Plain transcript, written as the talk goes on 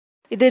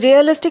இது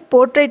realistic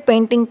portrait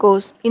painting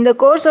course. இந்த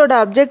கோர்ஸோட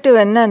objective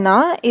என்னன்னா,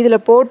 இதில்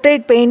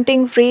portrait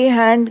painting, free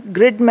hand,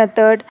 grid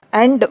method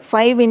and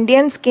 5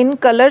 Indian skin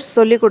colours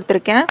சொல்லி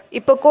கொடுத்துருக்கேன்.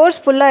 இப்போ கோர்ஸ்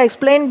ஃபுல்லாக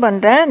எக்ஸ்பிளைன்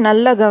பண்ணுறேன்,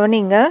 நல்லா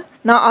கவனிங்க.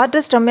 நான்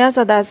artist Ramya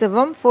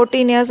Sadasivam,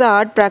 14 years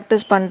art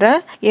practice பண்ணுறேன்.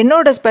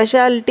 என்னோட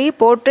speciality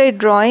portrait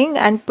drawing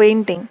and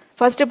painting.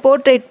 First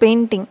portrait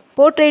painting.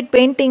 Portrait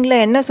பெயிண்டிங்கில்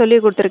என்ன சொல்லி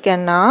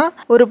கொடுத்துருக்கேன்னா,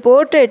 ஒரு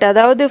போர்ட்ரேட்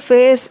அதாவது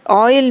ஃபேஸ்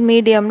ஆயில்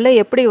மீடியமில்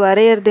எப்படி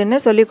வரைகிறதுன்னு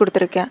சொல்லி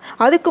கொடுத்துருக்கேன்.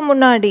 அதுக்கு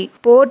முன்னாடி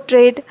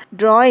போர்ட்ரேட்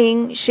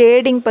ட்ராயிங்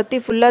ஷேடிங் பற்றி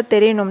ஃபுல்லாக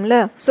தெரியணும்ல.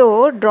 ஸோ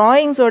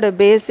ட்ராயிங்ஸோட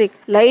பேசிக்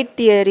லைட்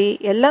தியரி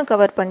எல்லாம்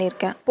கவர்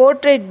பண்ணியிருக்கேன்.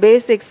 போர்ட்ரேட்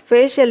பேசிக்ஸ்,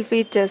 ஃபேஷியல்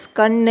ஃபீச்சர்ஸ்,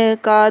 கண்ணு,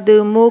 காது,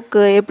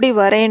 மூக்கு எப்படி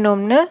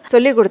வரையணும்னு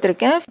சொல்லி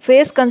கொடுத்துருக்கேன்.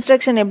 ஃபேஸ்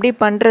கன்ஸ்ட்ரக்ஷன் எப்படி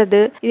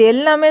பண்ணுறது, இது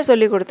எல்லாமே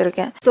சொல்லி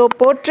கொடுத்துருக்கேன். ஸோ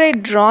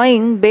போர்ட்ரேட்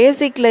ட்ராயிங்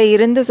பேசிக்கில்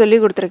இருந்து சொல்லி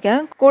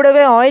கொடுத்துருக்கேன்.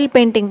 கூடவே ஆயில்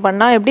பெயிண்டிங்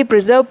பண்ணால் எப்படி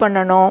ப்ரிசர்வ்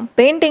பண்ணணும்,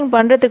 பெயிண்டிங்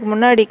பண்ணுறதுக்கு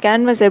முன்னாடி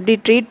கேன்வஸ் எப்படி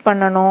ட்ரீட்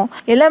பண்ணணும்,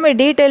 எல்லாமே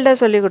டீட்டெயில்டாக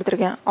சொல்லி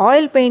கொடுத்துருக்கேன்.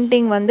 ஆயில்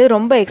பெயிண்டிங் வந்து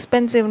ரொம்ப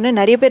எக்ஸ்பென்சிவ்னு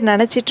நிறைய பேர்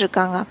நினச்சிட்டு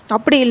இருக்காங்க.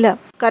 அப்படி இல்லை,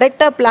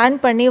 கரெக்டாக பிளான்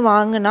பண்ணி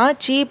வாங்கினா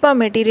சீப்பாக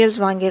மெட்டீரியல்ஸ்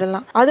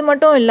வாங்கிடலாம். அது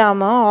மட்டும்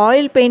இல்லாமல்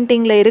ஆயில்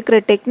பெயிண்டிங்கில் இருக்கிற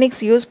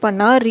டெக்னிக்ஸ் யூஸ்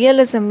பண்ணால்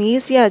ரியலிசம்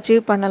ஈஸியாக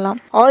அச்சீவ் பண்ணலாம்.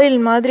 ஆயில்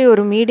மாதிரி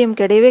ஒரு மீடியம்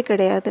கிடையவே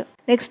கிடையாது.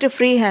 Next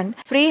free hand.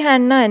 ஃப்ரீ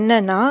ஹேண்ட்னா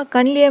என்னன்னா,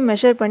 கண்ணிலேயே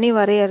மெஷர் பண்ணி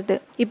வரைகிறது.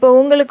 இப்போ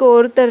உங்களுக்கு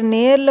ஒருத்தர்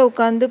நேரில்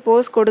உட்காந்து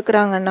போஸ்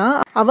கொடுக்குறாங்கன்னா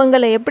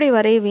அவங்கள எப்படி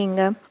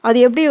வரைவீங்க, அது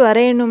எப்படி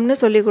வரையணும்னு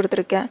சொல்லி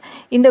கொடுத்துருக்கேன்.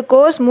 இந்த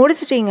கோர்ஸ்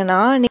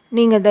முடிச்சிட்டிங்கன்னா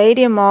நீங்கள்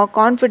தைரியமாக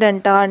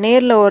கான்ஃபிடென்ட்டாக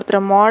நேரில்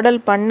ஒருத்தரை மாடல்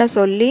பண்ண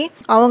சொல்லி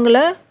அவங்கள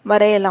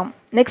வரையலாம்.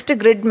 Next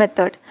grid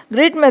method.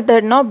 Grid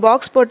மெத்தட்னா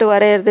box போட்டு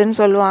வரைகிறதுன்னு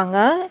சொல்லுவாங்க.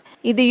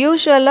 இது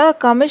யூஸ்வலாக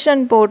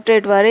கமிஷன்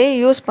போர்ட்ரேட் வரைய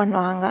யூஸ்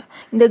பண்ணுவாங்க.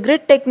 இந்த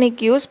கிரிட்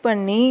டெக்னிக் யூஸ்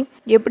பண்ணி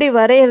எப்படி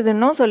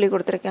வரைகிறதுன்னும் சொல்லி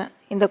கொடுத்துருக்கேன்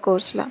இந்த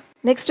கோர்ஸில்.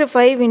 Next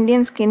 5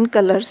 Indian skin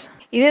colours.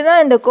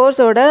 இதுதான் இந்த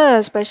கோர்ஸோட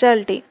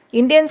speciality.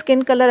 Indian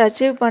skin colour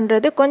achieve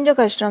பண்ணுறது கொஞ்சம்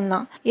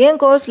கஷ்டம்தான். என்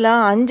கோர்ஸில்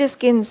 5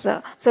 ஸ்கின்ஸ்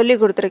சொல்லி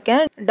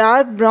கொடுத்துருக்கேன்.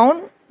 Dark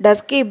brown,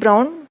 dusky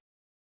brown,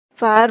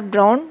 fair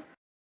brown,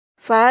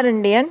 fair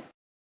Indian,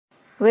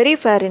 very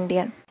fair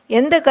Indian.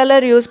 எந்த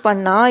கலர் யூஸ்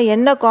பண்ணால்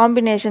என்ன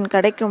காம்பினேஷன்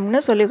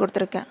கிடைக்கும்னு சொல்லி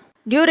கொடுத்துருக்கேன்.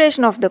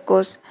 Duration of the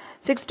course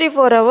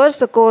 64 hours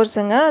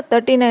கோர்ஸுங்க,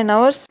 39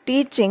 hours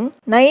teaching,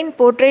 9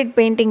 portrait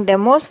painting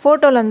demos,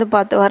 ஃபோட்டோலேருந்து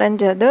பார்த்து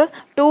வரைஞ்சது,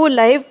 2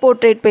 லைவ்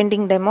போர்ட்ரேட்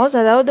பெயிண்டிங் டெமோஸ்,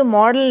 அதாவது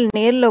மாடல்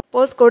நேரில்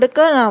போஸ் கொடுக்க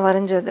நான்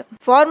வரைஞ்சது.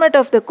 ஃபார்மேட்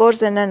ஆஃப் த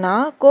கோர்ஸ் என்னென்னா,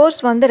 கோர்ஸ்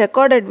வந்து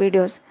ரெக்கார்டட்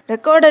வீடியோஸ்.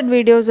 ரெக்கார்டட்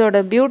வீடியோஸோட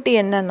பியூட்டி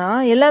என்னென்னா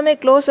எல்லாமே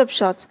க்ளோஸ்அப்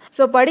ஷாட்ஸ்.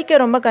 ஸோ படிக்க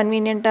ரொம்ப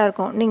கன்வீனியண்ட்டாக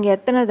இருக்கும். நீங்கள்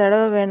எத்தனை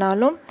தடவை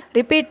வேணாலும்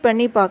ரிப்பீட்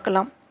பண்ணி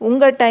பார்க்கலாம்.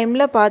 உங்கள்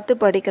டைமில் பார்த்து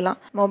படிக்கலாம்.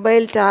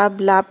 மொபைல், டேப்,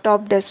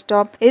 லேப்டாப்,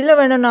 டெஸ்க்டாப் எதில்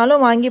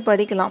வேணும்னாலும் வாங்கி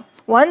படிக்கலாம்.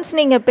 ஒன்ஸ்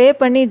நீங்கள் பே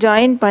பண்ணி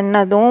ஜாயின்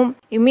பண்ணதும்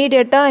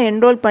இம்மீடியட்டாக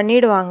என்ரோல்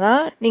பண்ணிவிடுவாங்க.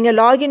 நீங்கள்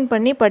லாகின்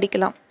பண்ணி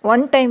படிக்கலாம்.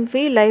 1 டைம்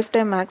ஃபீ, life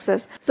time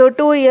access. So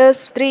 2 years,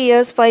 3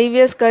 years, 5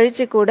 years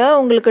கழித்து கூட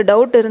உங்களுக்கு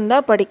டவுட்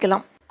இருந்தால்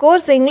படிக்கலாம்.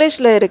 கோர்ஸ்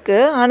இங்கிலீஷில்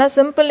இருக்குது, ஆனால்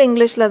சிம்பிள்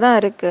இங்கிலீஷில் தான்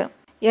இருக்குது.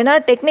 ஏன்னா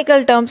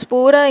டெக்னிக்கல் டேர்ம்ஸ்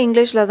பூரா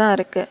இங்கிலீஷில் தான்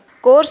இருக்குது.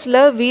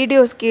 கோர்ஸில்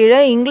வீடியோஸ் கீழே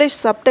இங்கிலீஷ்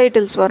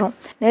சப்டைட்டில்ஸ் வரும்.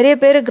 நிறைய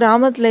பேர்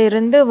கிராமத்தில்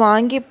இருந்து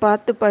வாங்கி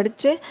பார்த்து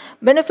படித்து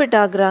பெனிஃபிட்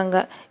ஆகுறாங்க.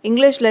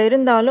 இங்கிலீஷில்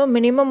இருந்தாலும்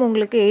மினிமம்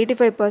உங்களுக்கு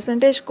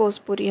 85% கோர்ஸ்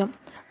புரியும்.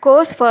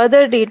 Course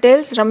further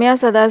details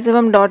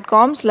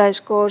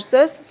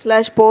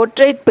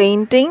ramyasadasivam.com/courses/portrait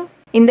painting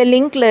இந்த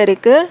லிங்க்கில்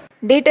இருக்குது.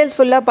 டீட்டெயில்ஸ்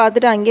ஃபுல்லாக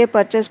பார்த்துட்டு அங்கேயே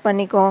பர்ச்சேஸ்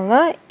பண்ணிக்கோங்க.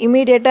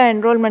 இமீடியட்டாக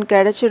என்ரோல்மெண்ட்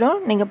கிடச்சிடும்.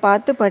 நீங்கள்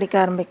பார்த்து படிக்க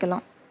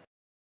ஆரம்பிக்கலாம்.